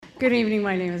Good evening,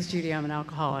 my name is Judy, I'm an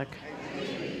alcoholic.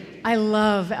 I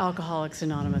love Alcoholics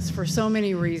Anonymous for so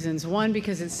many reasons. One,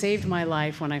 because it saved my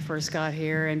life when I first got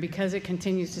here, and because it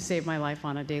continues to save my life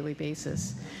on a daily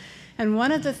basis. And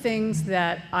one of the things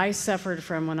that I suffered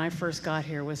from when I first got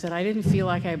here was that I didn't feel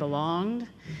like I belonged,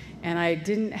 and I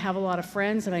didn't have a lot of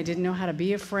friends, and I didn't know how to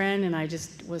be a friend, and I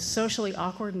just was socially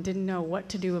awkward and didn't know what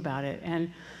to do about it.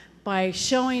 And by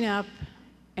showing up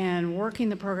and working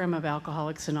the program of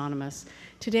Alcoholics Anonymous,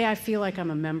 today I feel like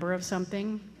I'm a member of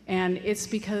something, and it's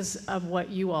because of what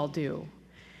you all do.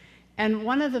 And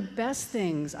one of the best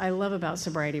things I love about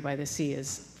Sobriety by the Sea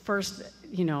is, first,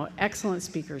 excellent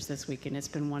speakers this weekend. It's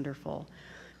been wonderful.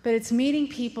 But it's meeting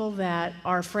people that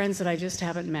are friends that I just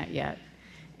haven't met yet.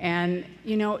 And,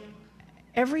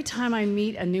 every time I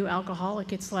meet a new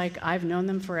alcoholic, it's like I've known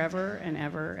them forever and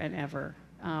ever and ever.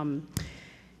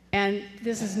 And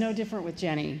this is no different with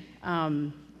Jenny.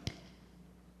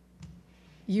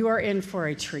 You are in for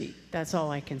a treat. That's all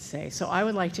I can say. So I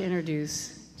would like to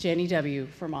introduce Jenny W.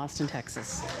 from Austin,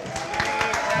 Texas.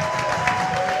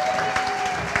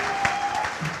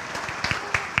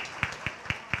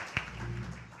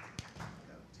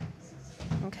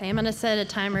 Okay, I'm going to set a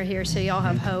timer here so y'all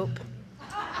have hope.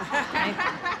 Okay.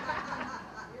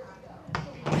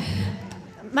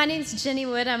 My name's Jenny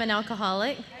Wood. I'm an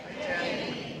alcoholic.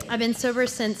 I've been sober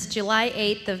since July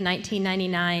 8th of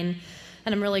 1999,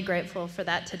 and I'm really grateful for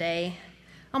that today.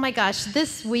 Oh my gosh,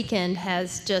 this weekend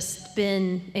has just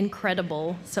been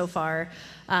incredible so far.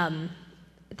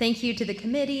 Thank you to the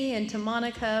committee and to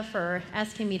Monica for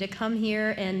asking me to come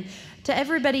here, and to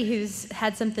everybody who's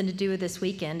had something to do with this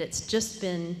weekend. It's just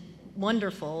been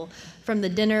wonderful, from the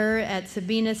dinner at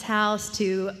Sabina's house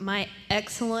to my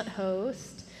excellent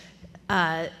host.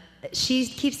 She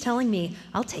keeps telling me,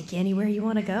 I'll take you anywhere you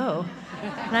want to go.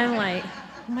 And I'm like,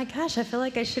 oh my gosh, I feel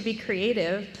like I should be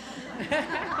creative.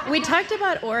 We talked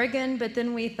about Oregon, but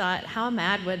then we thought, how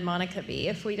mad would Monica be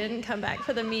if we didn't come back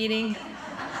for the meeting?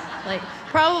 Like,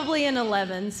 probably in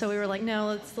 11, so we were like,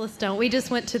 no, let's don't. We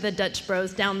just went to the Dutch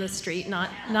Bros down the street,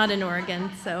 not in Oregon,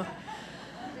 so.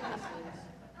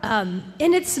 And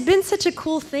it's been such a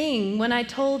cool thing. When I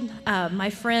told my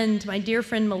dear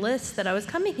friend Melissa that I was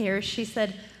coming here, she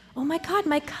said, oh my God,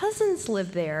 my cousins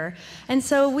live there. And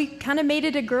so we kind of made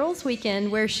it a girls' weekend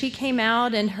where she came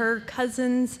out, and her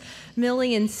cousins,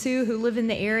 Millie and Sue, who live in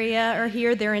the area, are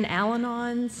here. They're in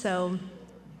Al-Anon. So,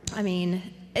 I mean,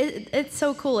 it's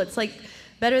so cool. It's like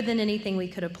better than anything we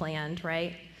could have planned,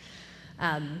 right?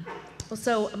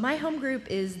 So my home group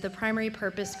is the primary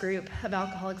purpose group of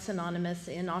Alcoholics Anonymous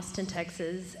in Austin,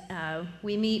 Texas.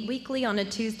 We meet weekly on a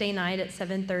Tuesday night at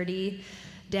 7:30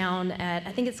 down at,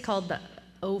 I think it's called the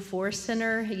 04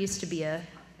 Center. It used to be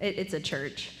it's a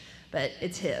church, but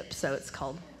it's hip, so it's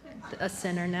called a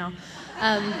center now.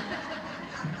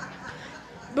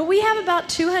 But we have about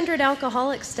 200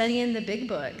 alcoholics studying the Big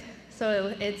Book.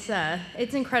 So it's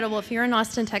incredible. If you're in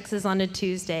Austin, Texas on a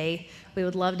Tuesday, we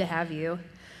would love to have you.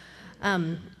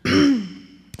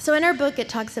 So in our book, it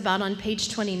talks about on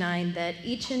page 29 that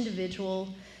each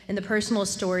individual in the personal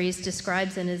stories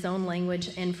describes in his own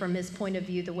language and from his point of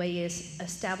view the way he has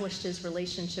established his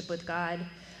relationship with God.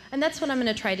 And that's what I'm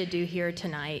going to try to do here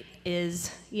tonight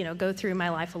is, go through my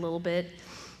life a little bit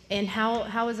and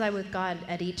how was I with God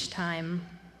at each time.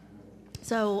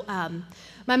 So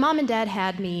my mom and dad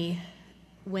had me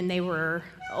when they were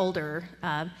older,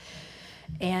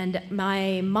 and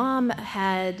my mom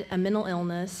had a mental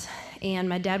illness, and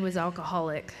my dad was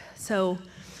alcoholic. So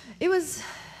it was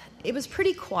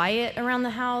pretty quiet around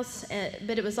the house,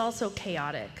 but it was also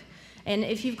chaotic. And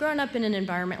if you've grown up in an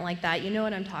environment like that, you know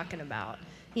what I'm talking about.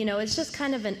 It's just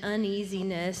kind of an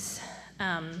uneasiness.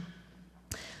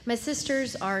 My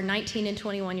sisters are 19 and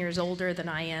 21 years older than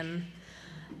I am,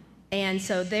 and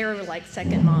so they were like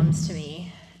second moms to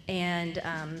me. And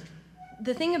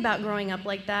the thing about growing up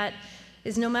like that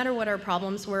is no matter what our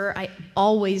problems were, I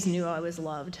always knew I was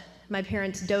loved. My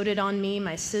parents doted on me,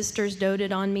 my sisters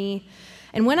doted on me.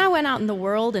 And when I went out in the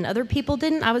world and other people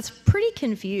didn't, I was pretty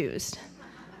confused,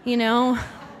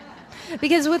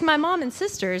 Because with my mom and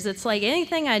sisters, it's like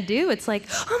anything I do, it's like,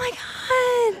 oh my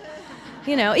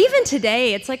God. Even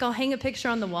today, it's like I'll hang a picture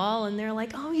on the wall and they're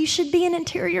like, oh, you should be an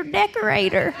interior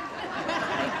decorator.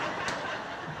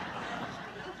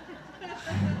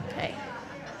 Okay.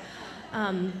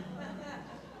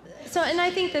 So, and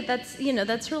I think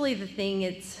that's really the thing.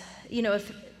 It's,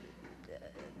 if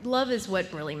love is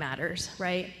what really matters,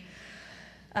 right?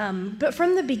 But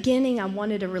from the beginning, I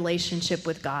wanted a relationship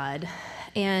with God.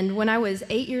 And when I was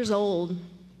 8 years old,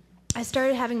 I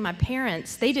started having my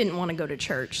parents, they didn't want to go to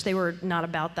church. They were not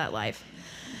about that life.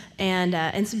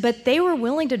 But they were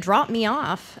willing to drop me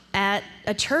off at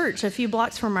a church a few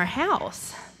blocks from our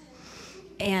house.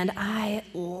 And I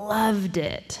loved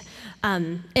it.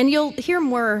 And you'll hear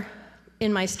more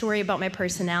in my story about my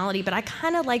personality, but I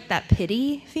kind of like that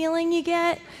pity feeling you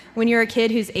get when you're a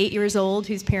kid who's 8 years old,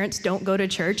 whose parents don't go to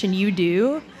church and you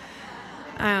do.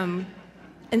 And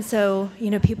so,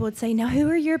 people would say, now who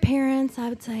are your parents? I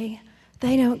would say,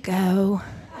 they don't go.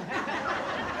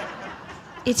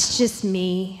 It's just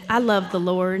me. I love the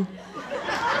Lord.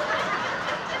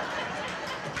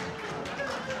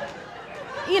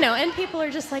 And people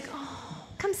are just like, oh,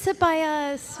 come sit by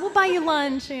us. We'll buy you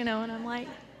lunch, and I'm like,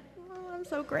 oh, I'm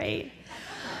so great.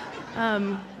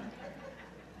 But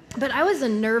I was a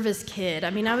nervous kid.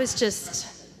 I was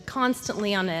just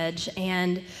constantly on edge.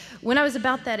 And when I was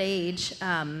about that age,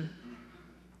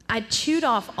 I chewed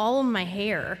off all of my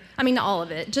hair. Not all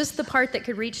of it, just the part that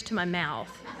could reach to my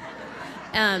mouth.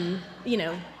 And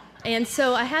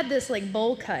so I had this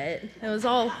bowl cut. It was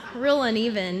all real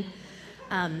uneven.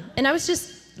 And I was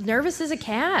just nervous as a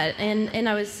cat, and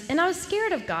I was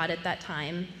scared of God at that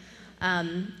time.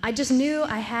 I just knew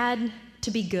I had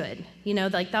to be good,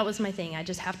 that was my thing. I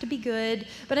just have to be good.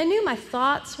 But I knew my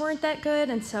thoughts weren't that good,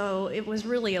 and so it was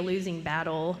really a losing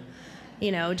battle.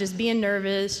 Just being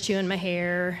nervous, chewing my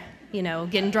hair,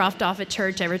 getting dropped off at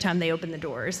church every time they opened the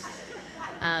doors.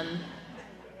 And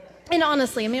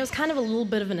honestly, it was kind of a little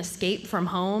bit of an escape from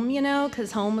home,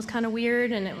 because home was kind of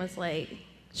weird, and it was like,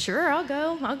 sure, I'll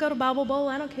go to Bible Bowl,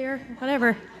 I don't care,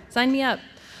 whatever, sign me up.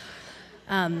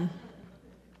 And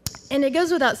it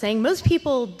goes without saying, most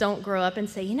people don't grow up and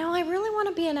say, I really want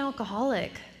to be an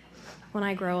alcoholic when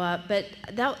I grow up, but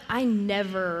I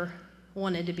never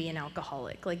wanted to be an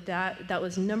alcoholic. That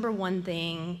was number one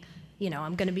thing,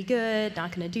 I'm going to be good,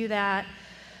 not going to do that.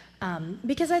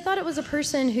 Because I thought it was a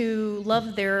person who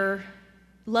loved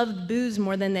booze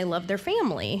more than they loved their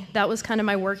family. That was kind of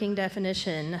my working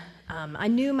definition. I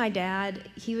knew my dad.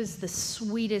 He was the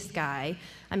sweetest guy.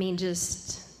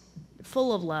 just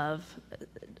full of love,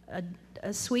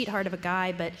 a sweetheart of a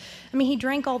guy. But he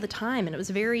drank all the time, and it was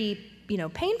very,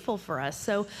 painful for us.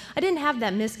 So I didn't have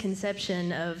that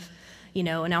misconception of,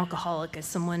 an alcoholic as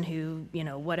someone who,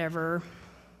 whatever,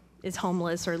 is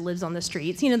homeless or lives on the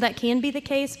streets. That can be the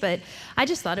case, but I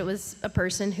just thought it was a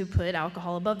person who put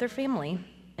alcohol above their family,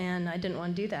 and I didn't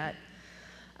want to do that.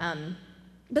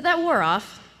 But that wore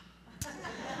off.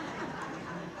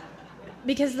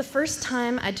 Because the first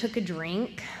time I took a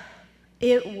drink,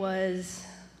 it was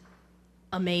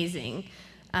amazing.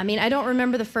 I don't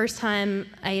remember the first time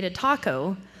I ate a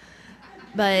taco,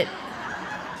 but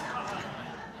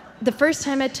the first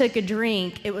time I took a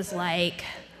drink, it was like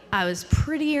I was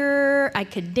prettier, I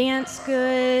could dance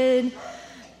good.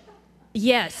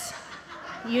 Yes,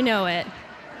 you know it,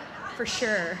 for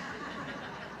sure.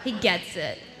 He gets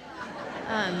it.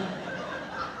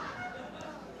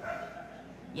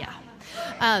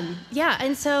 Yeah,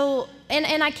 and so,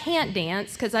 and I can't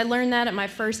dance, because I learned that at my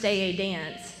first AA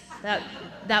dance.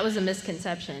 That was a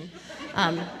misconception.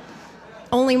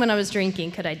 Only when I was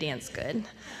drinking could I dance good.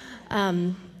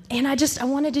 And I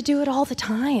wanted to do it all the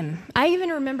time. I even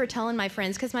remember telling my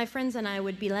friends, because my friends and I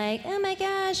would be like, oh my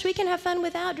gosh, we can have fun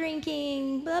without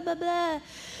drinking, blah, blah, blah.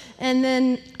 And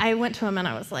then I went to them and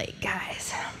I was like,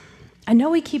 guys, I know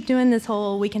we keep doing this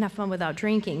whole we can have fun without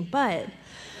drinking, but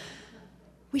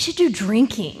we should do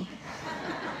drinking.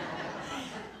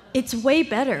 It's way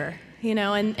better,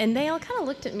 and they all kind of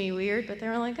looked at me weird, but they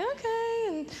were like,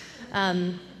 okay.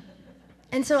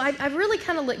 And so I really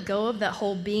kind of let go of that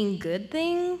whole being good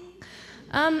thing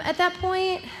at that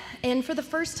point. And for the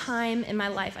first time in my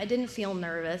life, I didn't feel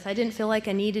nervous. I didn't feel like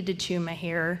I needed to chew my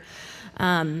hair.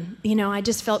 I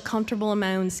just felt comfortable in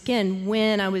my own skin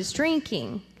when I was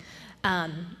drinking.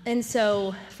 And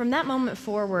so from that moment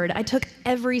forward, I took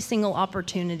every single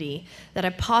opportunity that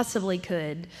I possibly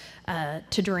could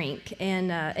to drink.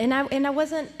 And I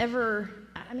wasn't ever,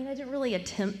 I didn't really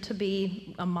attempt to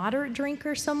be a moderate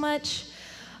drinker so much.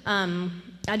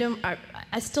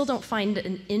 I still don't find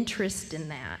an interest in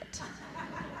that,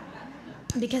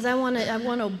 because I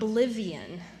want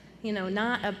oblivion,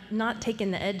 not taking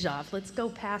the edge off. Let's go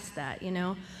past that,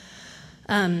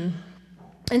 And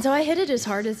so I hit it as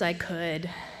hard as I could,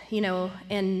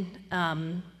 and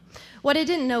what I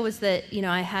didn't know was that,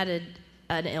 I had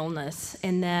an illness,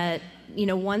 and that,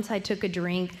 once I took a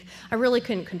drink, I really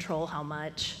couldn't control how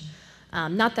much.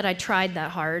 Not that I tried that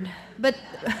hard,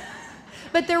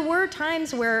 but there were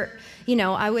times where,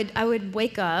 I would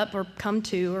wake up or come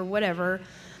to or whatever,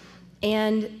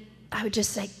 and I would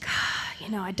just say,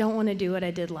 God, I don't want to do what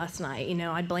I did last night.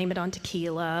 I'd blame it on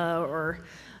tequila or,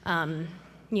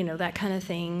 that kind of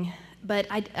thing. but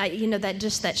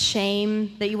that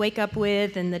shame that you wake up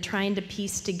with, and the trying to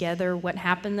piece together what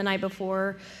happened the night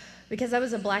before, because I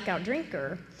was a blackout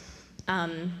drinker,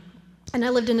 and I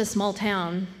lived in a small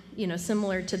town,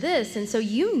 similar to this, and so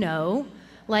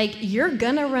like you're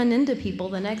gonna run into people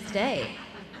the next day,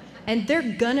 and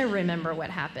they're gonna remember what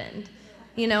happened,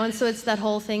 and so it's that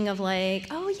whole thing of like,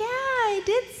 oh yeah, I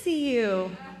did see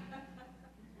you,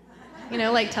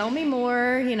 like tell me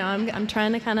more, I'm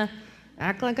trying to kind of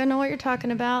act like I know what you're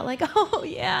talking about, like, oh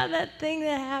yeah, that thing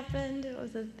that happened, it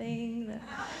was a thing that,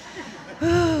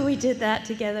 oh, we did that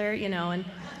together,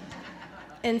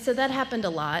 and so that happened a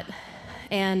lot,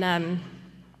 and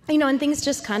and things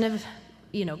just kind of,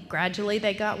 gradually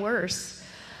they got worse,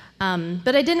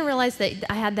 but I didn't realize that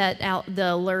I had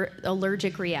the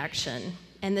allergic reaction,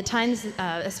 and the times,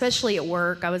 especially at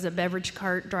work, I was a beverage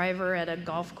cart driver at a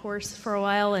golf course for a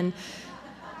while, and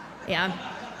yeah.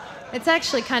 It's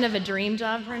actually kind of a dream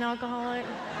job for an alcoholic.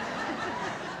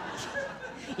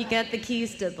 You get the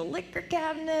keys to the liquor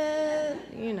cabinet,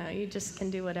 you just can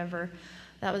do whatever.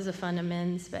 That was a fun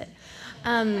amends, but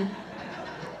I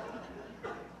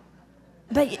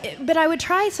would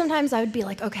try, sometimes I would be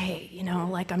like, okay,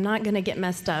 like I'm not gonna get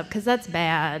messed up, because that's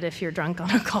bad if you're drunk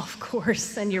on a golf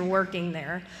course and you're working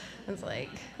there. It's like,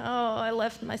 oh, I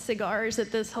left my cigars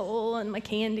at this hole and my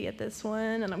candy at this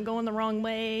one, and I'm going the wrong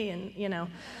way, and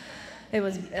it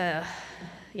was,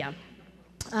 yeah.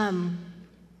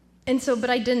 And so, but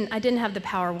I didn't have the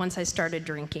power once I started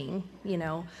drinking,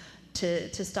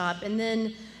 to stop. And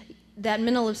then that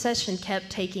mental obsession kept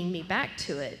taking me back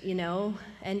to it,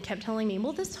 and kept telling me,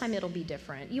 well, this time it'll be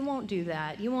different. You won't do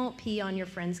that. You won't pee on your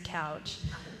friend's couch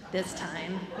this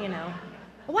time,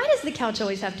 Why does the couch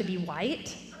always have to be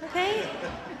white? Okay?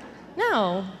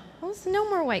 No, no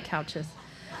more white couches.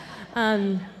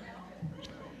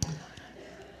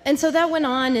 And so that went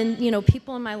on, and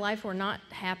people in my life were not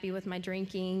happy with my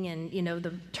drinking, and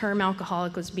the term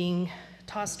alcoholic was being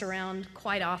tossed around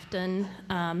quite often,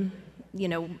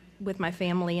 with my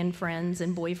family and friends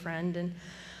and boyfriend, and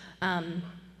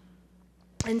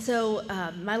so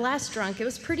my last drunk, it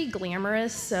was pretty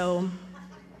glamorous, so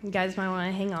you guys might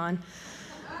want to hang on.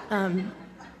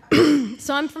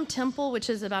 So I'm from Temple, which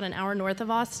is about an hour north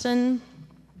of Austin,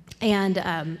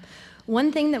 and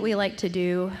one thing that we like to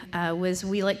do was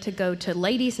we like to go to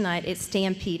ladies' night at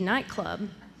Stampede nightclub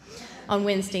on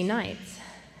Wednesday nights,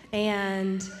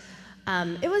 and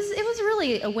it was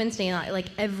really a Wednesday night, like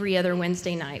every other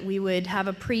Wednesday night. We would have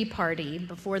a pre-party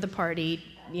before the party,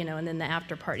 and then the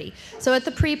after party. So at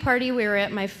the pre-party, we were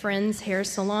at my friend's hair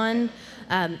salon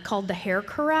called the Hair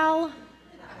Corral.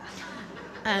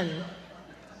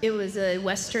 It was a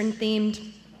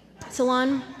Western-themed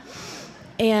salon.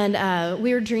 And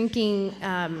we were drinking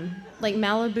like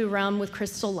Malibu rum with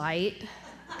Crystal Light,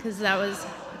 because that was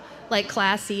like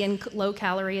classy and low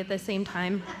calorie at the same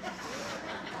time.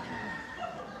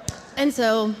 And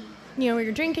so, we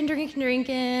were drinking,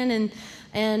 and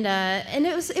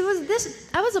it was this.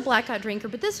 I was a blackout drinker,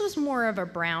 but this was more of a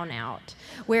brownout,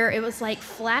 where it was like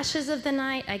flashes of the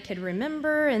night I could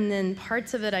remember, and then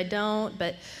parts of it I don't.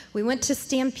 But we went to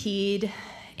Stampede,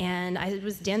 and I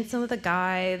was dancing with a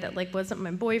guy that like wasn't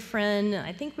my boyfriend, and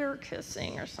I think we were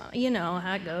kissing or something. You know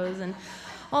how it goes, and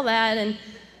all that,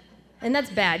 and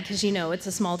that's bad, because it's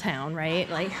a small town, right?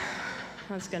 Like,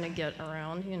 I was gonna get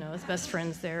around, his best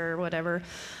friends there or whatever.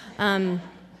 And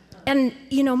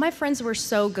my friends were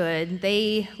so good.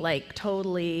 They like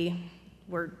totally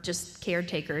were just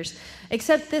caretakers.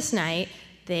 Except this night,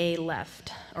 they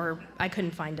left, or I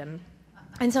couldn't find them.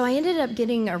 And so I ended up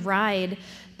getting a ride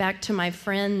back to my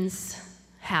friend's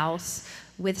house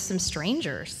with some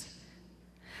strangers.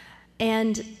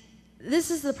 And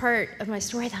this is the part of my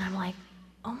story that I'm like,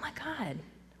 oh my God,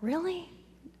 really?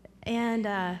 And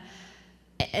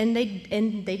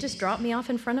they just dropped me off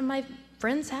in front of my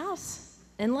friend's house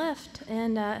and left.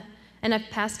 And I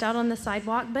passed out on the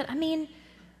sidewalk. But I mean,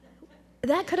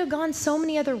 that could have gone so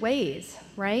many other ways,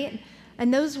 right?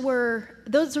 And those were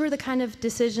the kind of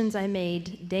decisions I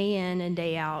made day in and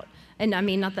day out. And I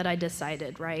mean, not that I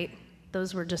decided, right?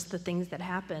 Those were just the things that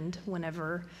happened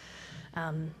whenever,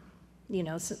 a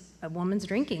woman's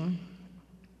drinking.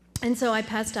 And so I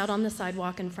passed out on the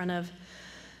sidewalk in front of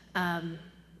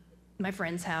my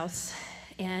friend's house,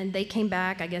 and they came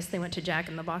back. I guess they went to Jack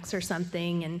in the Box or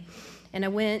something, and I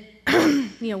went,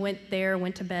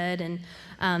 went to bed, and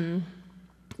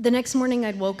the next morning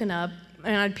I'd woken up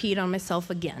and I'd peed on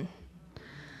myself again.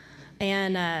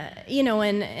 And,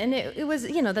 and it was,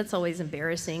 that's always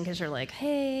embarrassing, because you're like,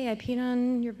 hey, I peed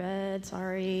on your bed,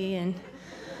 sorry.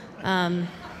 And,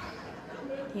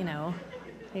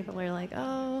 people are like,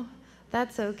 oh.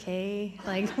 That's okay.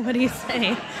 Like, what do you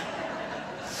say?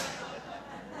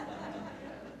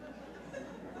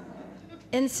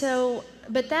 And so,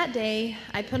 but that day,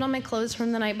 I put on my clothes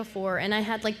from the night before, and I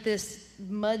had like this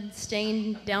mud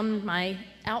stain down my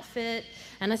outfit,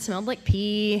 and I smelled like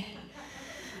pee.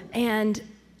 And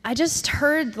I just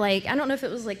heard, like, I don't know if it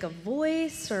was like a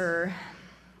voice or,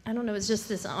 I don't know, it was just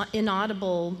this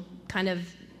inaudible kind of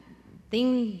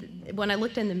thing when I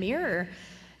looked in the mirror,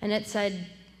 and it said,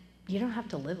 "You don't have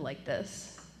to live like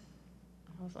this."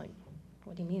 I was like,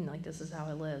 what do you mean, like, this is how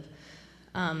I live?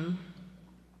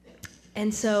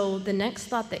 And so the next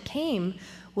thought that came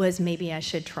was maybe I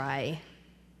should try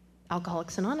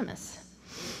Alcoholics Anonymous.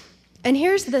 And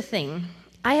here's the thing.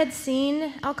 I had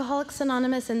seen Alcoholics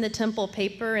Anonymous in the Temple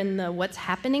paper in the What's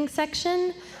Happening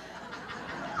section,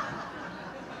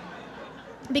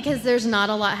 because there's not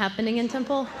a lot happening in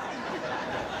Temple.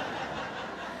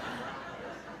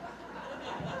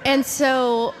 And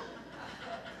so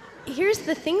here's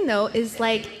the thing, though, is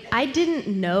like I didn't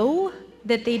know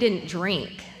that they didn't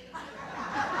drink.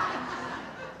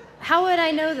 How would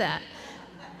I know that?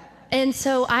 And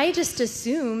so I just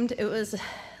assumed it was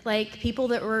like people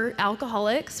that were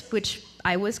alcoholics, which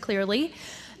I was clearly,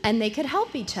 and they could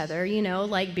help each other, you know,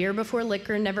 like beer before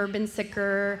liquor, never been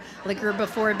sicker, liquor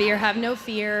before beer, have no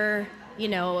fear, you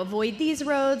know, avoid these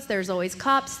roads, there's always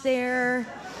cops there,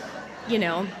 you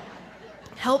know,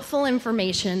 helpful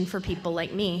information for people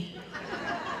like me.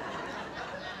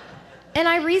 And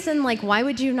I reasoned, like, why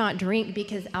would you not drink?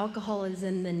 Because alcohol is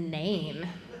in the name,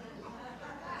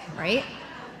 right?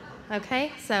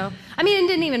 Okay, so, I mean, it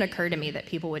didn't even occur to me that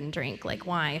people wouldn't drink. Like,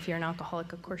 why? If you're an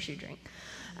alcoholic, of course you drink.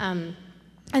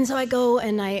 And so I go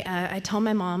and I tell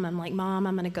my mom, I'm like, Mom,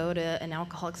 I'm gonna go to an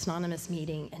Alcoholics Anonymous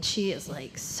meeting. And she is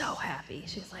like so happy.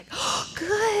 She's like, oh,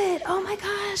 good, oh my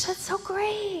gosh, that's so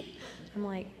great. I'm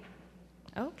like,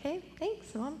 okay,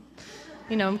 thanks, Mom.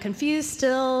 You know, I'm confused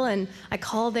still, and I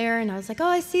call there and I was like, oh,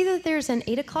 I see that there's an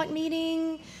 8 o'clock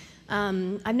meeting.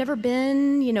 I've never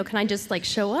been, you know, can I just like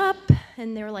show up?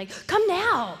 And they were like, come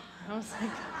now. I was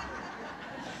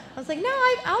like, no,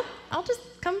 I'll just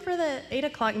come for the 8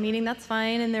 o'clock meeting, that's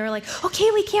fine. And they were like, okay,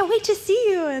 we can't wait to see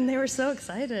you. And they were so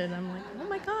excited. I'm like, oh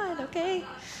my God, okay.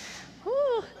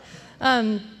 Whew.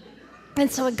 And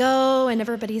so I go and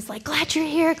everybody's like, glad you're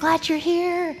here, glad you're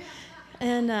here.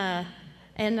 And I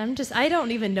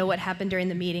don't even know what happened during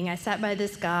the meeting. I sat by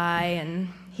this guy and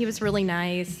he was really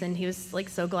nice and he was like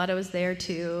so glad I was there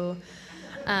too.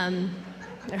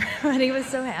 Everybody was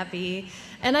so happy.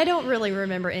 And I don't really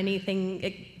remember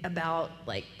anything about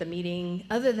like the meeting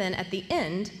other than at the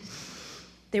end,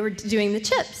 they were doing the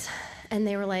chips. And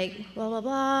they were like, blah, blah,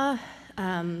 blah,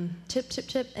 chip, chip,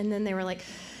 chip. And then they were like,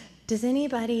 does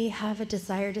anybody have a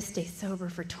desire to stay sober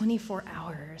for 24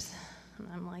 hours? And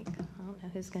I'm like, I don't know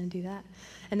who's going to do that.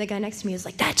 And the guy next to me was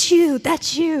like, that's you,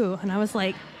 that's you. And I was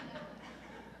like,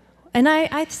 and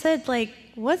I said, like,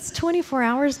 what's 24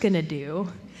 hours going to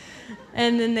do?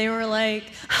 And then they were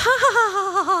like, ha, ha,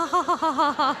 ha, ha, ha, ha,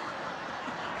 ha, ha.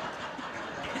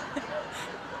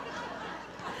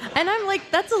 And I'm like,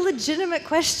 that's a legitimate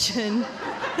question.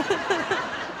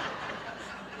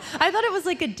 I thought it was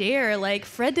like a dare, like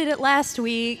Fred did it last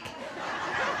week.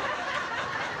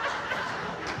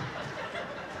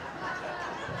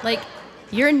 Like,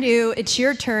 you're new, it's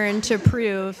your turn to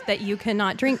prove that you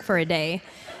cannot drink for a day.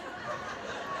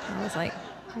 I was like,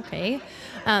 okay.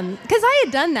 Because I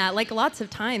had done that like lots of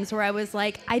times where I was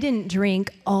like, I didn't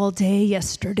drink all day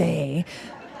yesterday,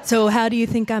 so how do you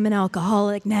think I'm an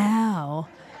alcoholic now?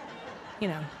 You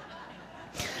know.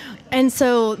 And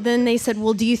so then they said,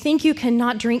 well, do you think you can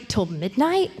not drink till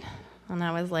midnight? And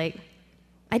I was like,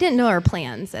 I didn't know our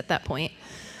plans at that point.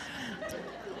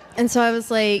 And so I was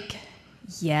like,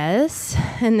 yes.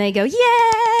 And they go, yay!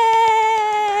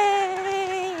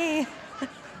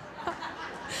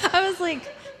 I was like,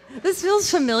 this feels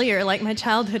familiar, like my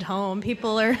childhood home.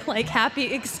 People are like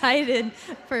happy, excited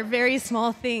for very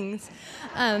small things.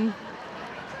 And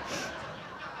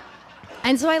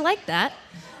so I liked that.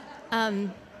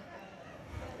 And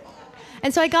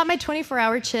so I got my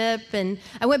 24-hour chip, and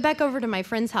I went back over to my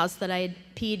friend's house that I had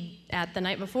peed at the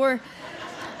night before.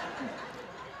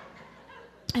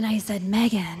 And I said,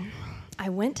 Megan, I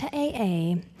went to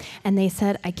AA, and they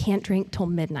said I can't drink till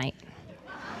midnight.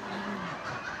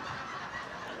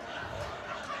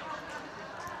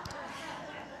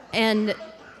 And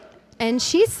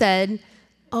she said,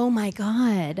 oh my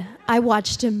God, I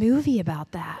watched a movie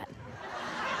about that.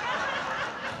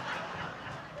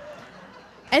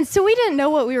 And so we didn't know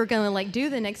what we were gonna like do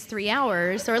the next 3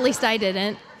 hours, or at least I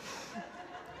didn't.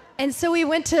 And so we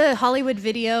went to Hollywood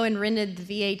Video and rented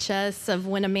the VHS of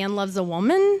When a Man Loves a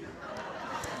Woman.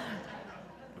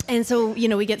 And so,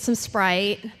 we get some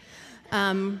Sprite,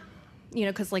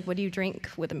 because, like, what do you drink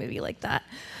with a movie like that?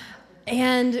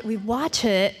 And we watch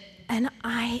it, and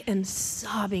I am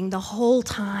sobbing the whole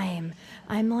time.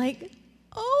 I'm like,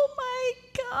 oh my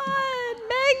God,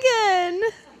 Megan,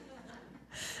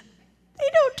 they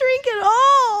don't drink at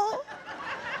all.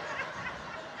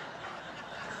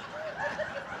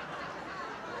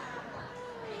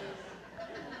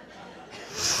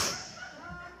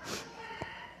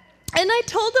 And I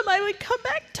told them I would come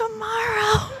back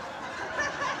tomorrow.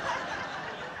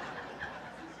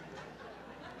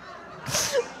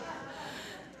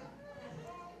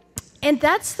 And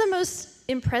that's the most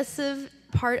impressive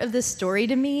part of this story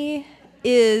to me,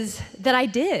 is that I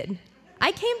did.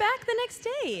 I came back the next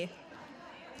day.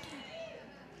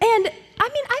 And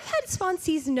I've had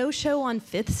sponsees no-show on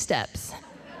 5th steps.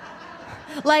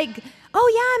 Like,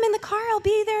 oh yeah, I'm in the car, I'll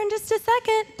be there in just a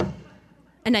second.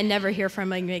 And I never hear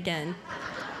from him again.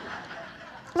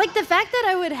 Like, the fact that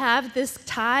I would have this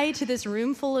tie to this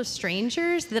room full of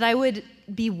strangers, that I would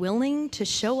be willing to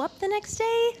show up the next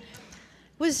day,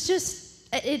 was just,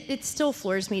 it still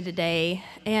floors me today.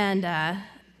 And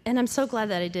I'm so glad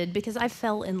that I did, because I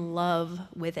fell in love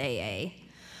with AA.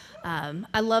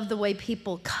 I love the way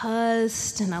people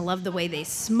cussed, and I love the way they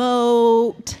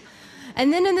smoked.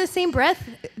 And then in the same breath,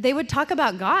 they would talk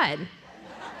about God.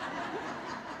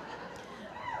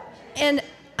 And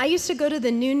I used to go to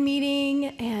the noon meeting,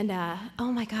 and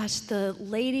oh my gosh, the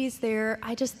ladies there,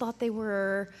 I just thought they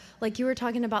were, like you were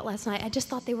talking about last night, I just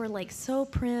thought they were like so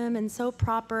prim and so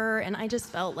proper, and I just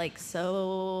felt like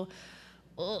so,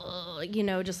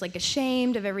 just like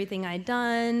ashamed of everything I'd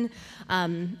done.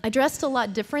 I dressed a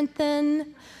lot different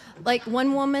then. Like,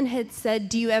 one woman had said,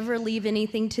 "Do you ever leave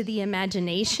anything to the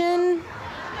imagination?"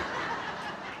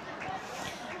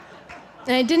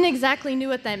 And I didn't exactly know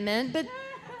what that meant, but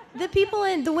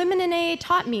the women in AA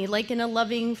taught me, like, in a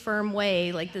loving, firm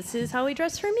way, like, this is how we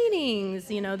dress for meetings,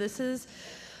 this is,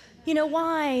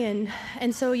 why,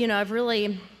 and so, I've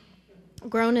really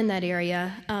grown in that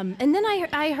area. And then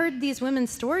I heard these women's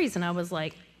stories, and I was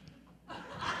like,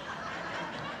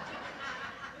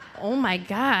 oh my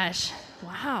gosh,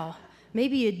 wow,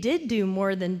 maybe you did do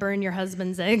more than burn your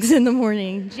husband's eggs in the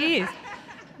morning, jeez,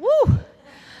 woo.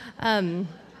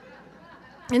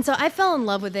 And so I fell in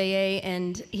love with AA,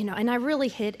 and I really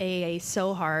hit AA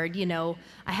so hard. I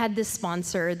had this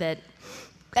sponsor that,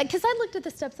 because I looked at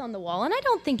the steps on the wall, and I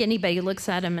don't think anybody looks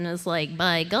at them and is like,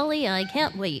 by golly, I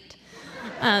can't wait.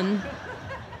 But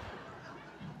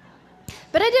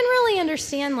I didn't really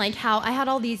understand, like, how I had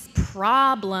all these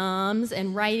problems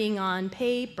and writing on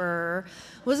paper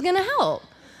was gonna help.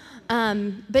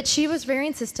 But she was very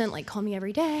insistent, like, call me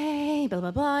every day, blah,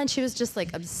 blah, blah. And she was just,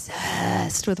 like,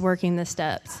 obsessed with working the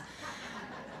steps.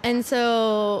 And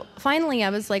so finally I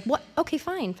was like, what? Okay,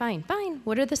 fine.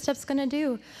 What are the steps gonna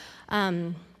do?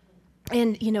 And,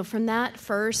 from that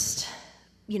first,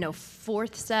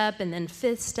 4th step and then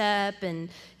 5th step and,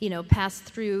 pass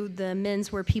through the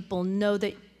men's where people know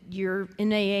that you're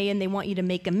in AA and they want you to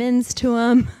make amends to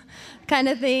them, kind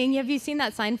of thing. Have you seen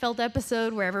that Seinfeld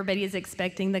episode where everybody is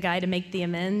expecting the guy to make the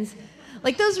amends?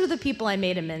 Like, those were the people I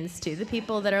made amends to, the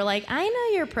people that are like, I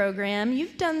know your program,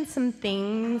 you've done some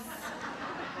things.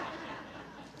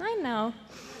 I know.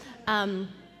 And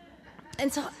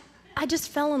so I just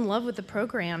fell in love with the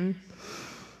program.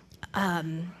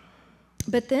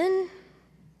 But then,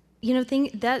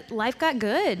 that life got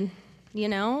good,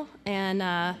 and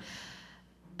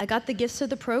I got the gifts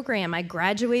of the program. I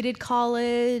graduated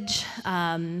college.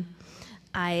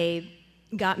 I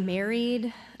got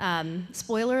married.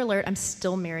 Spoiler alert, I'm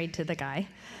still married to the guy.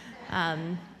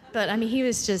 But he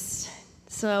was just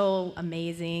so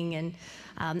amazing.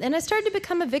 And I started to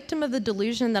become a victim of the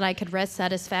delusion that I could wrest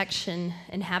satisfaction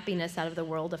and happiness out of the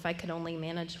world if I could only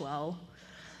manage well.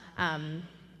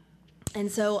 And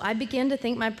so I began to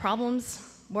think my problems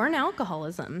weren't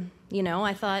alcoholism.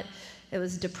 I thought it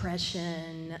was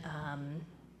depression,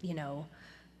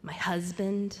 my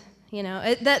husband,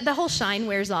 the whole shine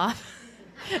wears off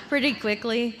pretty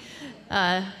quickly.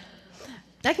 I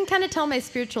can kind of tell my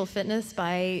spiritual fitness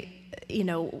by,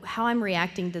 how I'm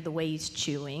reacting to the way he's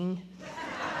chewing.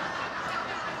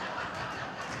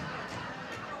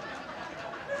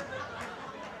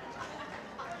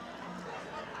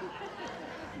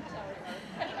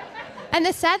 And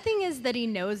the sad thing is that he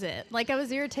knows it. Like, I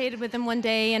was irritated with him one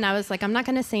day, and I was like, I'm not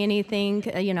going to say anything.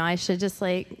 I should just,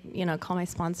 call my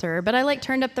sponsor. But I,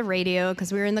 turned up the radio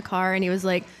because we were in the car, and he was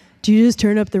like, do you just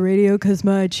turn up the radio because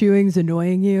my chewing's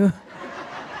annoying you?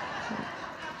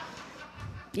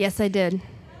 Yes, I did.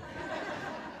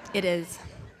 It is.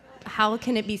 How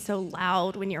can it be so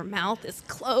loud when your mouth is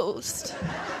closed?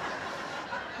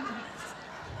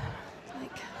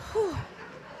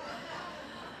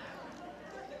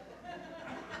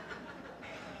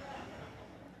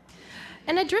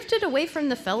 And I drifted away from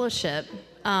the fellowship.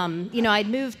 I'd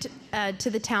moved to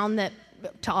the town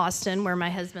to Austin, where my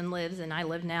husband lives and I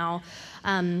live now.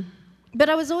 But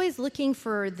I was always looking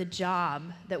for the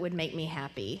job that would make me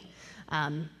happy.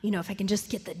 If I can just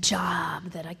get the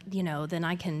job that then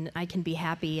I can be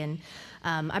happy. And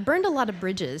I burned a lot of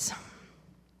bridges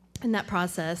in that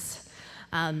process.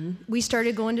 We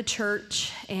started going to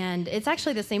church, and it's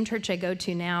actually the same church I go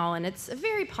to now, and it's a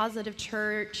very positive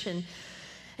church.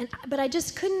 But I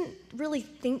just couldn't really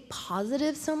think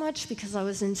positive so much because I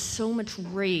was in so much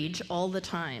rage all the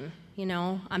time.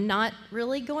 I'm not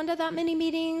really going to that many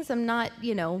meetings. I'm not,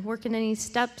 working any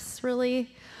steps really.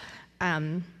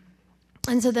 And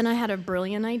so then I had a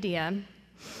brilliant idea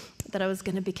that I was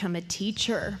going to become a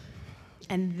teacher,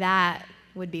 and that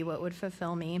would be what would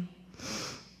fulfill me.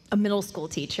 A middle school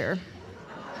teacher.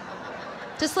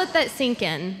 Just let that sink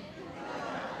in.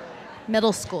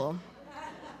 Middle school.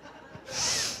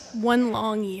 One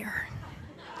long year.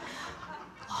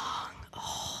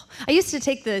 I used to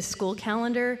take the school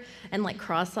calendar and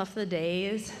cross off the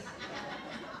days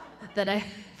for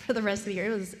the rest of the year.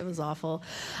 It was awful.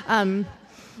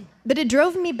 But it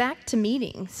drove me back to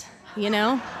meetings, It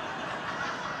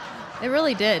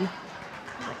really did.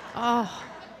 But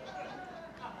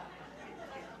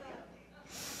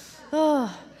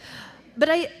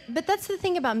that's the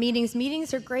thing about meetings.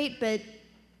 Meetings are great, but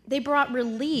they brought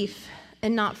relief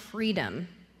and not freedom,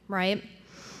 right?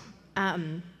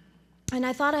 And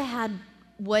I thought I had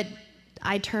what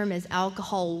I term as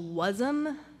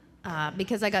alcoholism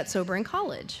because I got sober in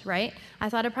college, right? I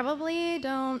thought I probably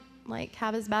don't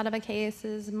have as bad of a case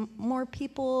as more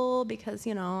people because,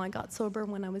 I got sober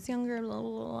when I was younger, blah,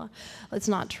 blah, blah. It's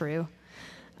not true,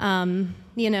 And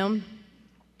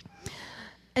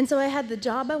so I had the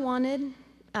job I wanted.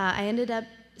 I ended up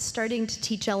starting to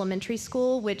teach elementary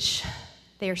school, which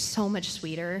they are so much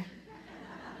sweeter.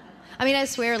 I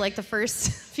swear, the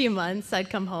first few months, I'd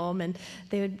come home and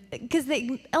because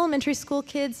elementary school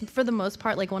kids, for the most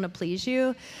part, want to please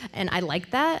you, and I like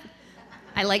that.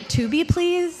 I like to be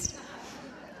pleased.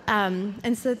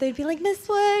 And so they'd be like, Miss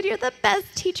Wood, you're the best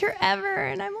teacher ever.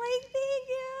 And I'm like, thank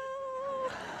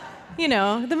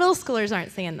you. The middle schoolers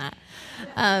aren't saying that.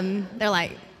 They're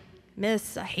like,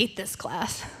 Miss, I hate this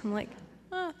class. I'm like,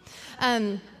 oh.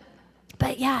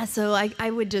 But yeah, so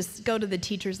I would just go to the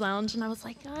teacher's lounge and I was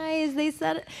like, guys, he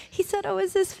said I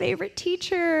was his favorite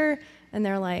teacher. And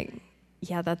they're like,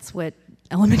 yeah, that's what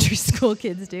elementary school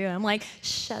kids do. I'm like,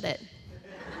 shut it.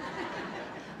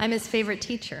 I'm his favorite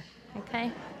teacher,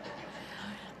 okay?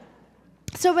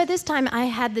 So by this time, I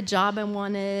had the job I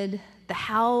wanted, the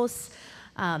house,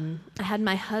 I had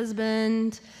my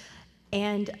husband,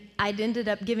 and I'd ended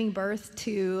up giving birth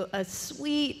to a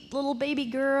sweet little baby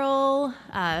girl.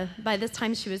 By this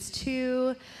time, she was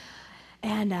 2.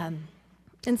 And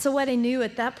so what I knew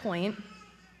at that point,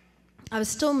 I was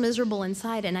still miserable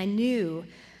inside, and I knew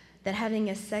that having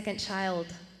a second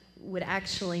child would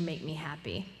actually make me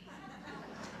happy.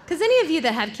 Because any of you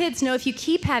that have kids know if you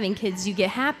keep having kids, you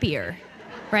get happier,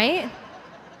 right?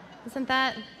 Isn't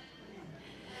that?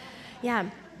 Yeah.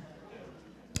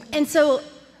 And so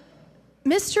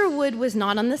Mr. Wood was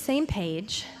not on the same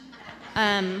page.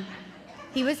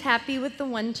 He was happy with the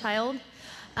one child.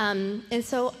 And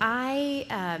so I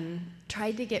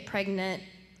tried to get pregnant,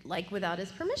 without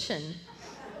his permission.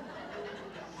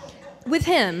 With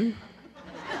him.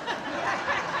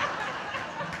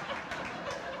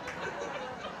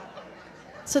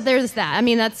 So there's that.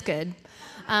 That's good.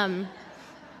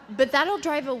 But that'll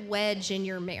drive a wedge in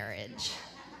your marriage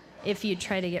if you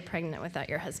try to get pregnant without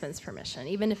your husband's permission,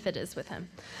 even if it is with him.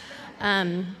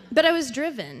 But I was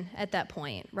driven at that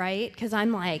point, right? Because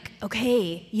I'm like,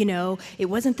 okay, it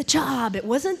wasn't the job. It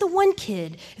wasn't the one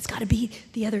kid. It's got to be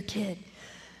the other kid.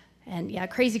 And yeah,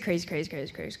 crazy.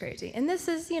 And this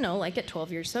is, at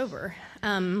 12 years sober.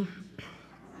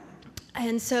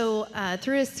 And so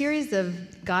through a series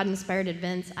of God-inspired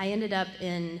events, I ended up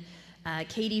in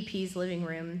KDP's living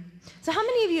room. So how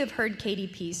many of you have heard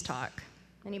KDP's talk?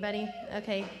 Anybody?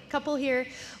 Okay, couple here.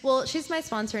 Well, she's my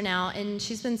sponsor now, and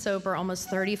she's been sober almost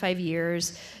 35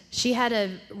 years. She had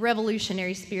a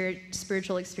revolutionary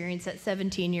spiritual experience at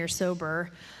 17 years sober,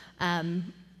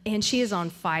 and she is on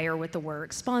fire with the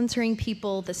work, sponsoring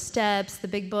people, the steps, the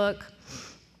big book.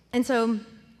 And so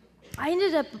I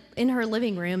ended up in her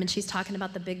living room, and she's talking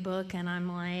about the big book, and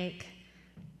I'm like,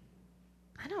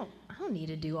 I don't need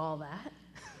to do all that.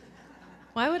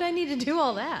 Why would I need to do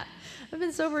all that? I've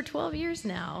been sober 12 years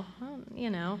now,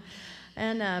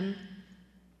 And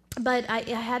but I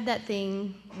had that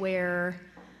thing where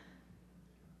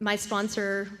my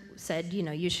sponsor said,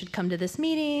 you should come to this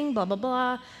meeting, blah, blah,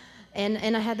 blah.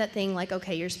 And I had that thing like,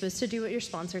 okay, you're supposed to do what your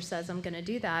sponsor says, I'm going to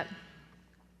do that.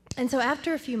 And so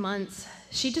after a few months,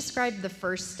 she described the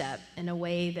first step in a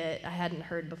way that I hadn't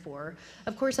heard before.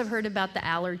 Of course, I've heard about the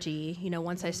allergy,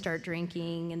 once I start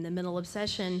drinking and the mental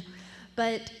obsession.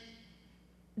 But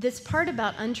this part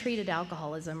about untreated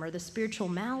alcoholism or the spiritual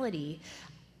malady,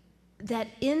 that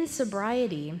in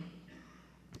sobriety,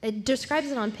 it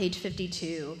describes it on page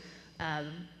 52.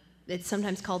 It's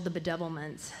sometimes called the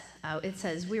bedevilments. It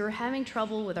says, we were having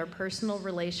trouble with our personal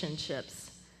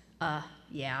relationships.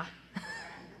 Yeah.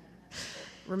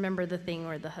 Remember the thing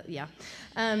or yeah.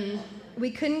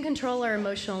 We couldn't control our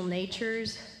emotional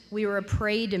natures. We were a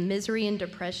prey to misery and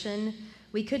depression.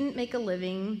 We couldn't make a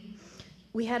living.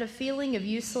 We had a feeling of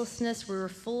uselessness. We were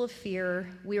full of fear.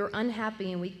 We were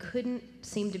unhappy, and we couldn't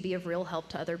seem to be of real help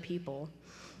to other people.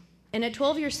 And at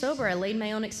 12 years sober, I laid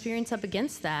my own experience up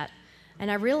against that, and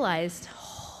I realized,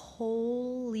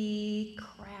 holy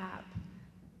crap.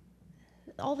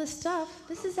 All this stuff,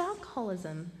 this is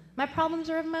alcoholism. My problems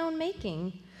are of my own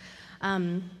making.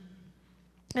 And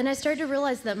I started to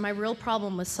realize that my real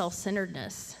problem was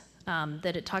self-centeredness,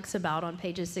 that it talks about on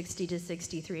pages 60 to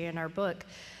 63 in our book.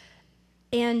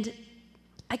 And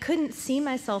I couldn't see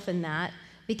myself in that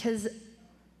because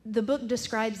the book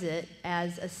describes it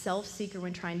as a self-seeker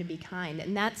when trying to be kind,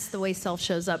 and that's the way self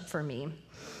shows up for me.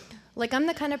 Like, I'm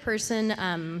the kind of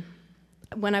person,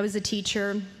 when I was a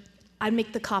teacher, I'd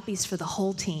make the copies for the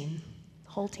whole team,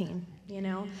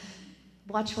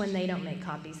 Watch when they don't make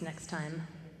copies next time.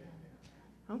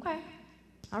 Okay,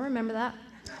 I'll remember that.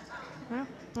 Well,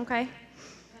 okay.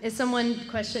 If someone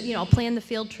I'll plan the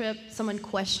field trip, someone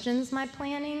questions my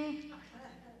planning.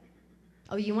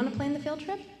 Oh, you want to plan the field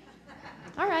trip?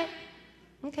 All right.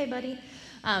 Okay, buddy.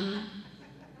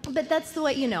 But that's the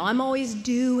way, I'm always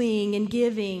doing and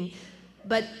giving.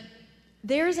 But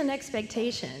there's an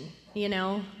expectation,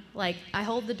 like I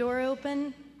hold the door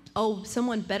open. Oh,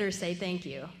 someone better say thank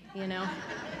you,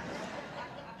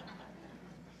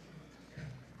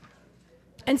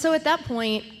 And so at that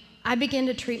point, I began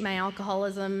to treat my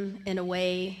alcoholism in a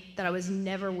way that I was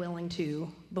never willing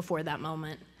to before that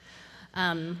moment.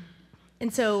 And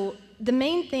so the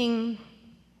main thing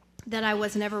that I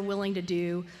was never willing to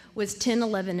do was 10,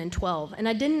 11, and 12. And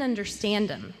I didn't understand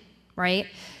them, right?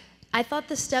 I thought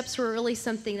the steps were really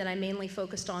something that I mainly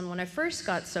focused on when I first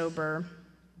got sober.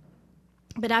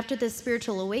 But after this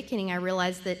spiritual awakening, I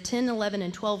realized that 10, 11,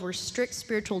 and 12 were strict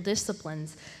spiritual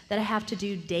disciplines that I have to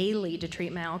do daily to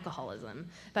treat my alcoholism.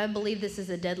 If I believe this is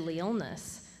a deadly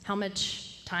illness, how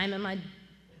much time am I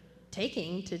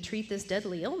taking to treat this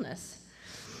deadly illness?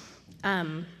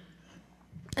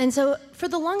 And so for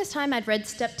the longest time, I'd read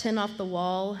Step 10 off the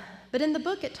wall, but in the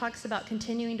book, it talks about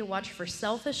continuing to watch for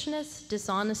selfishness,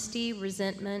 dishonesty,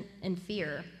 resentment, and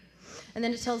fear. And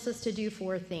then it tells us to do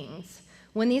 4 things.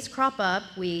 When these crop up,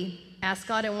 we ask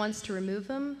God at once to remove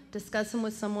them, discuss them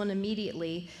with someone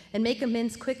immediately, and make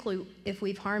amends quickly if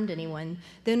we've harmed anyone.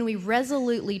 Then we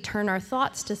resolutely turn our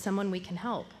thoughts to someone we can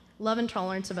help. Love and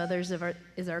tolerance of others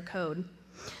is our code.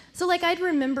 So I'd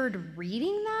remembered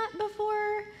reading that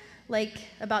before,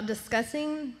 about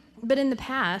discussing, but in the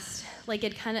past,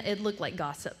 it looked like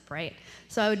gossip, right?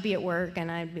 So I would be at work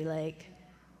and I'd be like,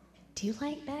 do you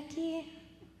like Becky?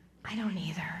 I don't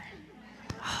either.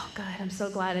 Oh, good. I'm so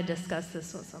glad I discussed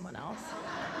this with someone else.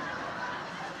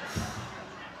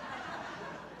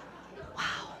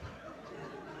 Wow.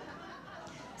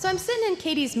 So I'm sitting in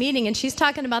Katie's meeting, and she's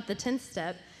talking about the 10th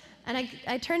step, and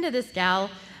I turned to this gal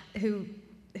who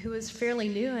was fairly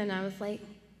new, and I was like,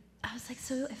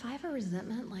 so if I have a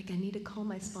resentment, I need to call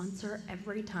my sponsor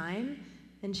every time?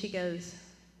 And she goes,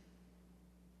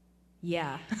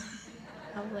 yeah.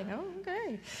 I was like, oh,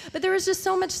 okay. But there was just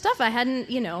so much stuff I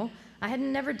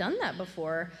hadn't never done that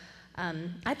before.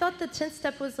 I thought the 10th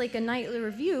step was like a nightly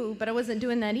review, but I wasn't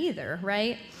doing that either,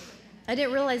 right? I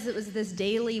didn't realize it was this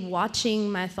daily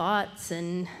watching my thoughts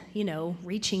and,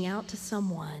 reaching out to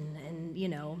someone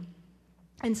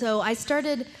and so I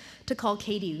started to call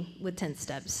Katie with 10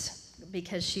 steps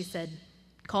because she said,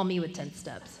 call me with 10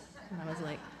 steps. And I was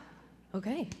like,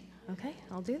 okay,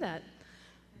 I'll do that.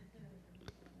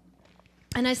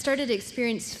 And I started to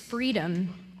experience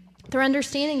freedom through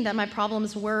understanding that my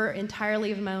problems were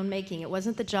entirely of my own making. It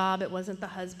wasn't the job, it wasn't the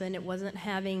husband, it wasn't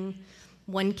having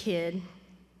one kid,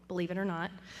 believe it or not.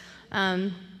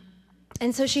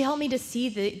 And so she helped me to see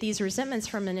these resentments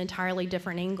from an entirely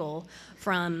different angle,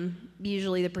 from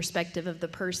usually the perspective of the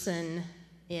person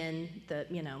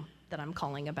that I'm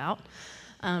calling about,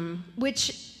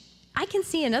 which I can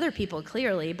see in other people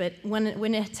clearly, but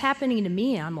when it's happening to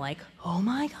me, I'm like, oh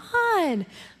my God,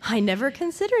 I never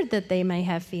considered that they may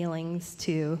have feelings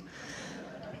too.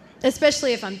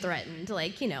 Especially if I'm threatened,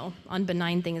 like, on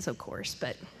benign things, of course.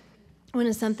 But when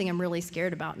it's something I'm really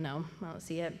scared about, no, I don't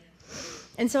see it.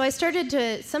 And so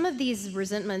some of these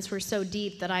resentments were so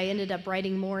deep that I ended up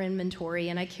writing more inventory,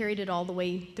 and I carried it all the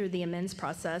way through the amends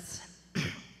process.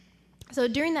 So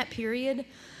during that period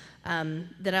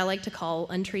that I like to call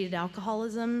untreated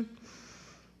alcoholism,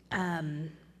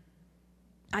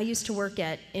 I used to work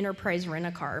at Enterprise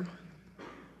Rent-A-Car,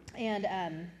 and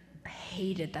I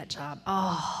hated that job.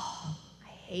 Oh, I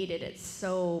hated it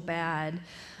so bad.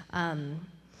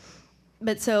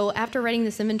 But so after writing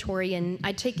this inventory, and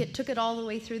I took it all the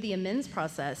way through the amends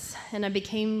process, and I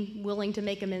became willing to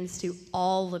make amends to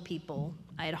all the people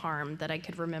I had harmed that I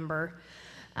could remember.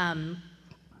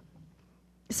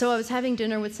 So I was having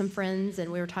dinner with some friends,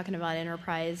 and we were talking about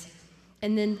Enterprise,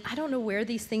 and then I don't know where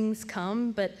these things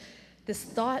come, but this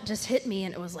thought just hit me,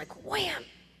 and it was like, wham!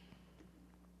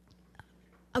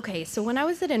 Okay, so when I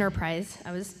was at Enterprise,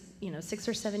 I was, 6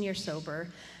 or 7 years sober,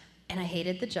 and I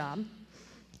hated the job.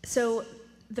 So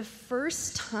the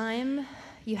first time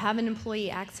you have an employee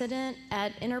accident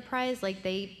at Enterprise, like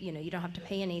you don't have to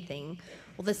pay anything.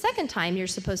 Well, the second time, you're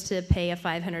supposed to pay a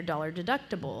 $500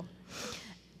 deductible.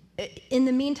 In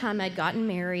the meantime, I'd gotten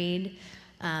married,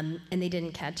 and they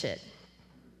didn't catch it.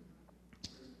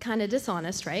 Kind of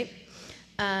dishonest, right?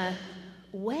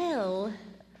 Well,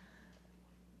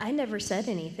 I never said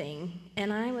anything,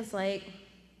 and I was like,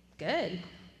 good.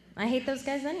 I hate those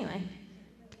guys anyway,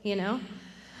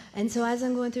 And so as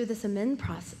I'm going through this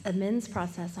amends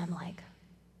process, I'm like,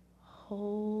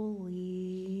 holy,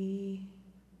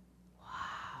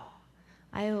 wow.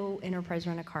 I owe Enterprise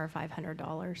Rent-A-Car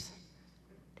 $500.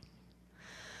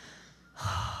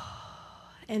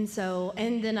 And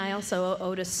then I also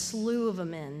owed a slew of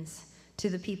amends to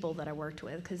the people that I worked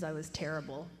with because I was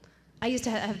terrible. I used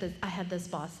to I had this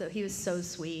boss, though. He was so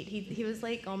sweet. He was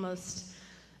like almost,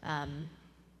 I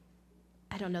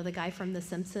don't know, the guy from The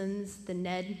Simpsons, the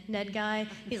Ned guy.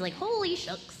 He's like, holy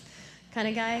shucks kind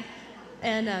of guy.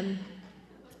 And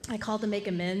I called to make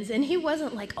amends, and he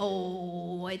wasn't like,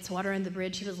 oh, it's water on the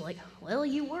bridge. He was like, well,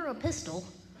 you were a pistol.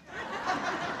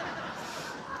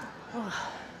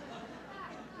 Oh.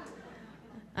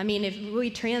 I mean, if we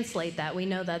translate that, we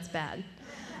know that's bad.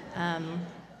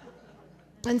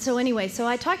 And so anyway, so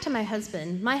I talked to my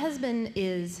husband. My husband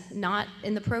is not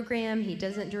in the program. He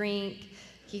doesn't drink.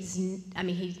 He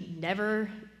never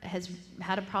has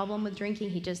had a problem with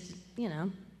drinking. He just,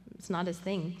 it's not his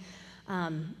thing.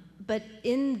 But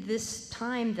in this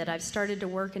time that I've started to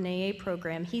work in an AA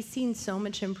program, he's seen so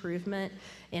much improvement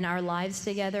in our lives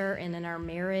together and in our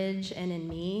marriage and in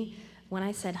me. When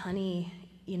I said, honey,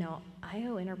 I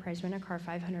owe Enterprise Rent-A-Car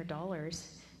 $500,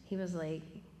 he was like,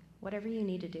 whatever you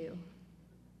need to do.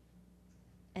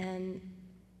 And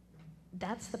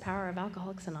that's the power of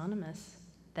Alcoholics Anonymous,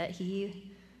 that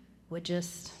he would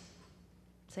just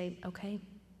say, okay.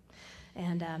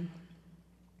 And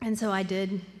so I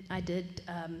did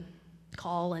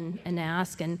call and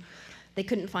ask, and they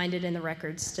couldn't find it in the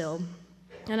records still.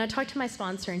 And I talked to my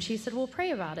sponsor, and she said, well,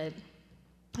 pray about it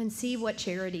and see what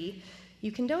charity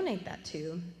you can donate that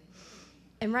to.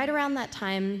 And right around that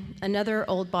time, another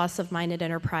old boss of mine at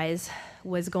Enterprise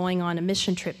was going on a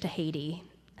mission trip to Haiti.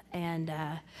 And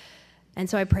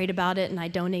so I prayed about it, and I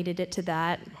donated it to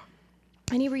that.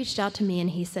 And he reached out to me, and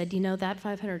he said, that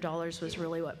 $500 was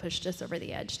really what pushed us over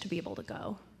the edge to be able to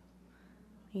go.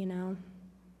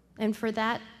 And for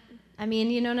that,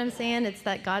 you know what I'm saying? It's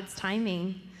that God's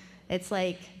timing. It's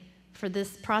like, for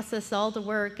this process all to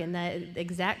work and that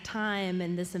exact time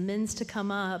and this amends to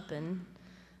come up, and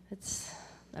it's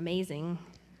amazing.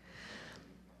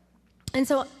 And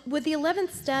so with the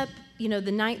 11th step,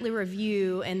 the nightly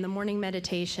review and the morning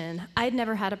meditation, I'd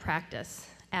never had a practice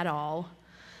at all.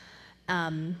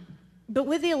 But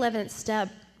with the 11th step,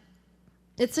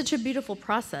 it's such a beautiful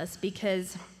process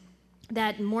because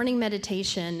that morning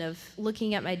meditation of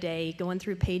looking at my day, going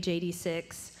through page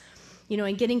 86,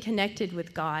 and getting connected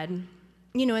with God,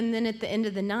 and then at the end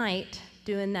of the night,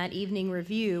 doing that evening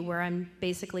review where I'm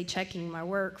basically checking my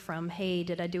work from, hey,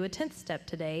 did I do a 10th step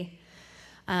today?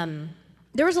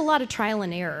 There was a lot of trial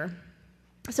and error.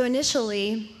 So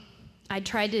initially, I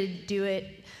tried to do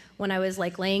it when I was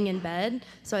like laying in bed.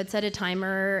 So I'd set a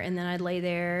timer, and then I'd lay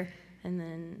there, and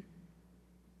then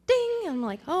ding, I'm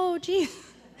like, oh, geez,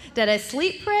 did I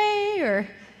sleep pray? Or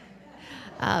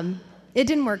it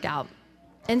didn't work out.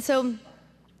 And so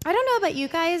I don't know about you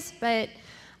guys, but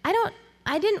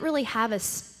I didn't really have a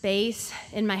space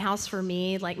in my house for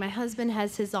me. Like, my husband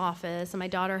has his office, and my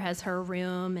daughter has her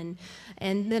room,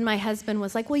 and then my husband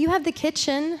was like, well, you have the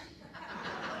kitchen.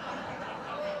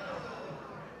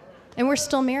 And we're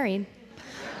still married.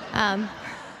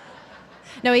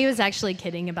 No, he was actually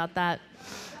kidding about that.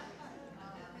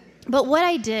 But what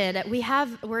I did,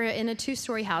 we're in a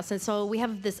 2-story house, and so we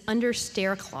have this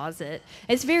under-stair closet.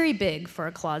 It's very big for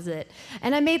a closet,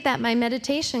 and I made that my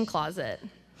meditation closet.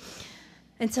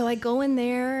 And so I go in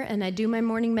there, and I do my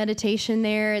morning meditation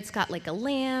there. It's got like a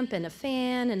lamp and a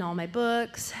fan and all my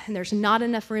books, and there's not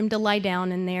enough room to lie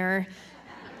down in there.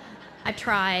 I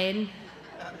tried,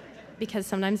 because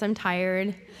sometimes I'm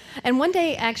tired. And one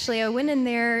day, actually, I went in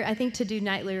there, I think to do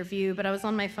nightly review, but I was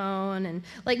on my phone, and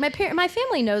like my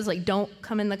family knows, like, don't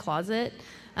come in the closet.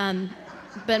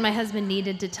 But my husband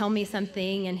needed to tell me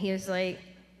something, and he was like,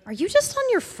 "Are you just on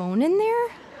your phone in there?"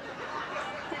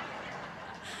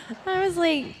 I was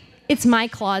like, "It's my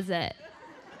closet.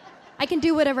 I can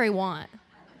do whatever I want."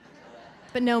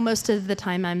 But no, most of the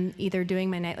time I'm either doing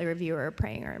my nightly review or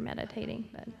praying or meditating,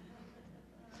 but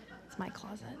it's my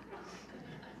closet.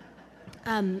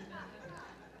 And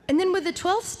then with the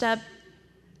 12th step,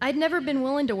 I'd never been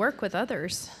willing to work with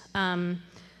others. I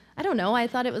don't know, I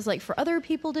thought it was like for other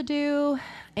people to do,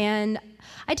 and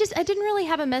I didn't really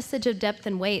have a message of depth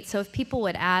and weight, so if people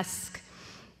would ask,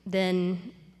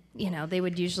 then, they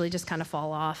would usually just kind of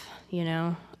fall off,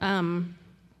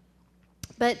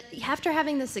 But after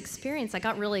having this experience, I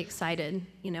got really excited,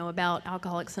 about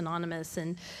Alcoholics Anonymous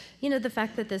and, the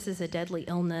fact that this is a deadly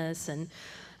illness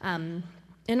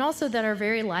and also that our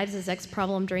very lives as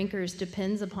ex-problem drinkers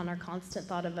depends upon our constant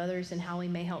thought of others and how we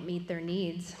may help meet their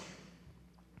needs.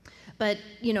 But,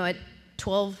 at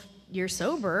 12 years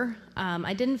sober,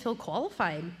 I didn't feel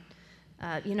qualified.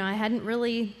 I hadn't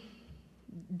really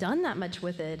done that much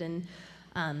with it. And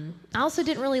I also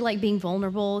didn't really like being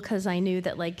vulnerable because I knew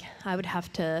that, I would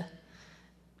have to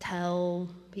tell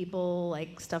people,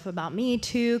 stuff about me,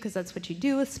 too, because that's what you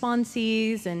do with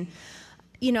sponsees. And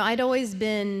I'd always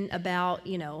been about,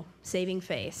 saving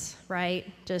face, right?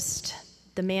 Just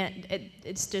the man,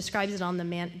 it describes it on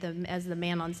as the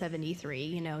man on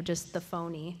 73, just the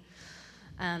phony.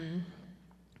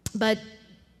 But,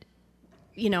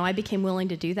 I became willing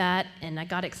to do that, and I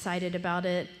got excited about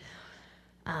it.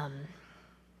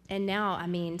 And now,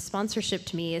 sponsorship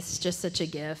to me is just such a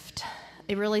gift.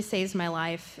 It really saves my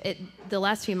life. The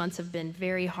last few months have been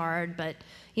very hard, but,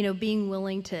 being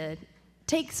willing to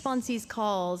take sponsees'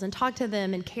 calls and talk to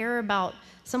them and care about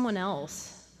someone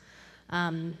else.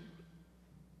 God,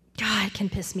 it can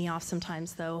piss me off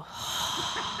sometimes, though.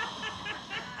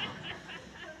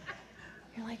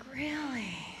 You're like,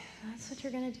 really? That's what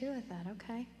you're going to do with that?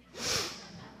 Okay.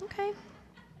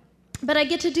 But I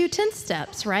get to do 10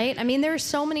 steps, right? There are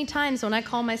so many times when I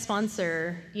call my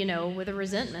sponsor, with a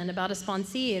resentment about a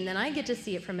sponsee, and then I get to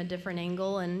see it from a different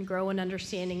angle and grow in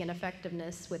understanding and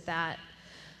effectiveness with that.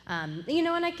 And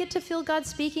I get to feel God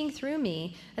speaking through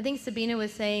me. I think Sabina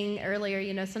was saying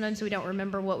earlier, sometimes we don't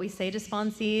remember what we say to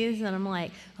sponsees, and I'm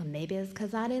like, well, maybe it's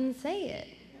because I didn't say it.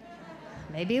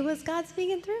 Maybe it was God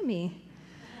speaking through me.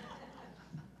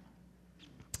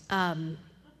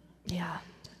 Yeah.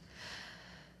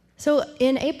 So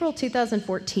in April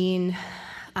 2014,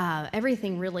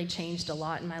 everything really changed a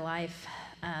lot in my life.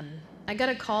 I got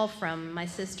a call from my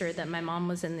sister that my mom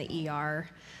was in the ER.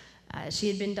 She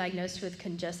had been diagnosed with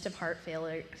congestive heart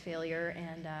failure,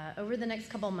 and over the next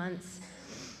couple months,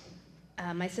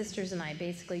 my sisters and I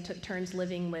basically took turns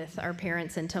living with our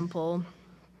parents in Temple.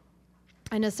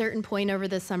 And at a certain point over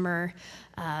the summer,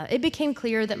 it became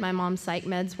clear that my mom's psych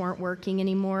meds weren't working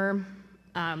anymore,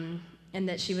 and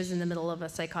that she was in the middle of a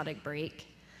psychotic break.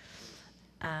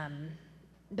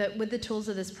 But with the tools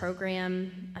of this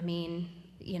program,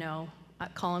 I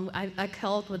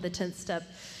called with the 10th step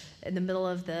in the middle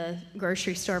of the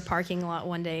grocery store parking lot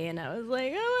one day, and I was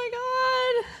like, oh my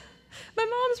God, my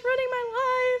mom's ruining my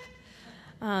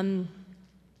life.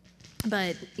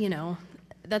 But,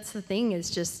 that's the thing, is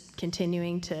just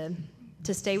continuing to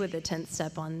stay with the 10th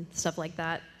step on stuff like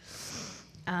that.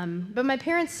 But my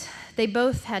parents, they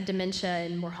both had dementia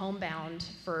and were homebound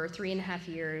for 3.5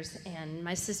 years, and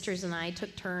my sisters and I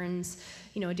took turns,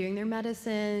 doing their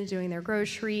medicine, doing their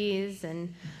groceries,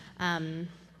 and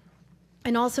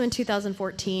also in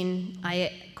 2014,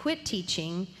 I quit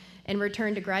teaching and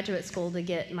returned to graduate school to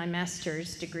get my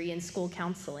master's degree in school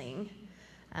counseling.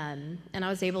 And I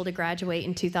was able to graduate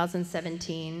in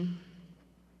 2017.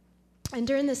 And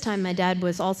during this time, my dad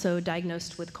was also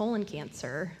diagnosed with colon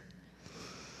cancer.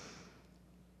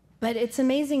 But it's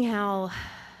amazing how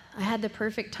I had the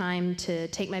perfect time to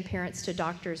take my parents to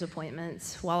doctor's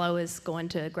appointments while I was going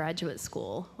to graduate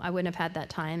school. I wouldn't have had that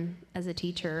time as a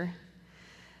teacher.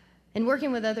 In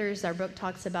Working with Others, our book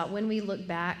talks about when we look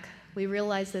back, we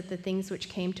realize that the things which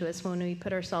came to us when we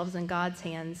put ourselves in God's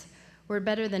hands were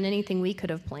better than anything we could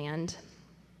have planned.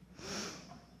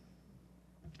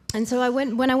 And so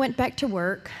when I went back to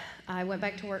work, I went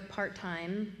back to work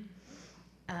part-time,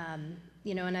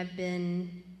 and I've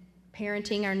been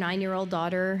parenting our 9-year-old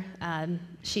daughter.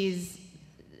 She's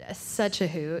such a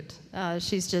hoot.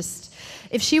 She's just,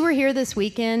 if she were here this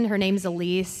weekend, her name's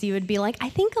Elise, you would be like, I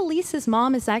think Elise's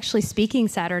mom is actually speaking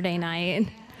Saturday night.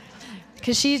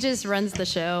 Because she just runs the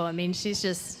show. I mean, she's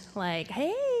just like,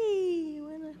 hey,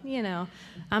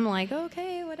 I'm like,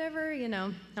 okay, whatever,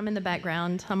 I'm in the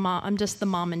background. I'm just the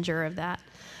momager of that.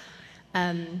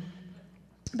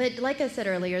 But like I said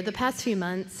earlier, the past few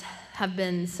months have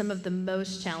been some of the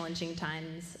most challenging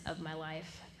times of my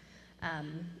life.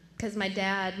 Because my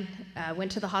dad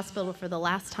went to the hospital for the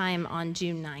last time on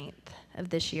June 9th of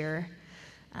this year.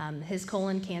 His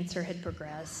colon cancer had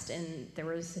progressed, and there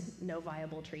was no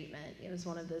viable treatment. It was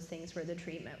one of those things where the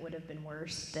treatment would have been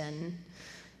worse than,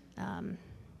 than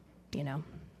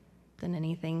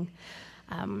anything.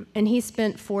 And he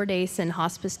spent 4 days in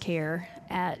hospice care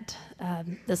at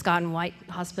the Scott and White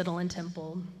Hospital in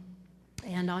Temple.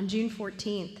 And on June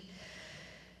 14th,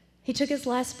 he took his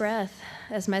last breath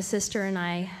as my sister and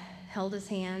I held his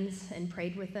hands and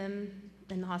prayed with him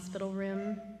in the hospital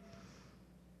room.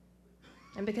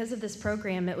 And because of this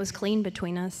program, it was clean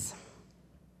between us.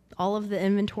 All of the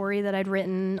inventory that I'd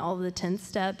written, all of the 10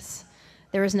 steps,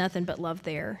 there was nothing but love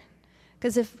there.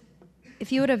 Because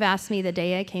if you would have asked me the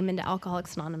day I came into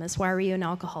Alcoholics Anonymous, why were you an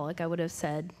alcoholic, I would have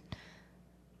said,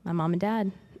 my mom and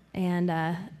dad.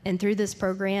 And through this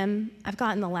program, I've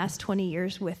gotten the last 20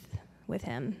 years with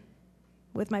him,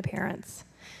 with my parents.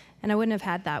 And I wouldn't have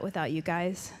had that without you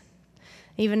guys.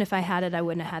 Even if I had it, I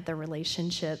wouldn't have had the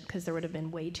relationship because there would have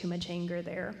been way too much anger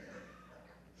there.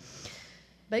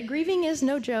 But grieving is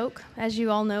no joke. As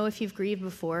you all know, if you've grieved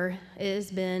before, it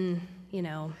has been,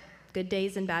 good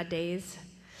days and bad days.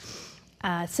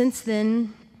 Since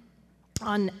then,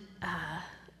 on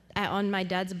my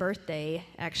dad's birthday,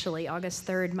 actually, August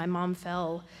 3rd, my mom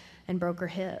fell and broke her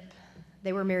hip.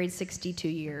 They were married 62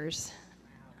 years.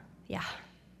 Yeah.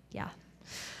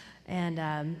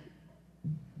 And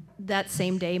that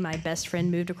same day, my best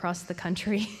friend moved across the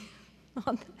country.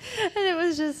 And it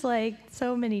was just like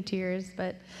so many tears.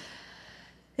 But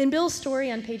in Bill's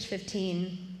story on page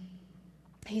 15,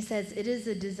 he says, it is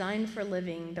a design for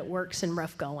living that works in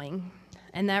rough going.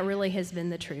 And that really has been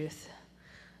the truth.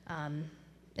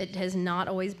 It has not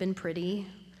always been pretty,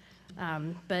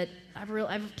 but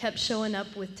I've kept showing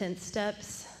up with 10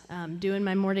 steps, doing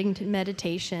my morning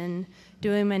meditation,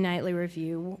 doing my nightly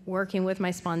review, working with my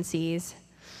sponsees.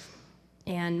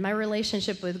 And my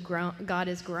relationship with God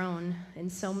has grown in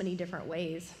so many different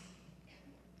ways.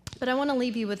 But I want to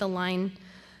leave you with a line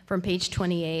from page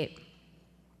 28.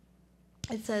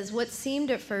 It says, what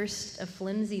seemed at first a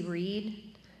flimsy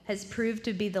reed has proved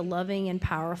to be the loving and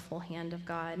powerful hand of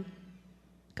God.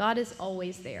 God is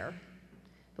always there,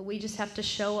 but we just have to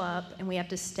show up and we have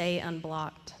to stay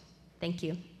unblocked. Thank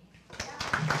you.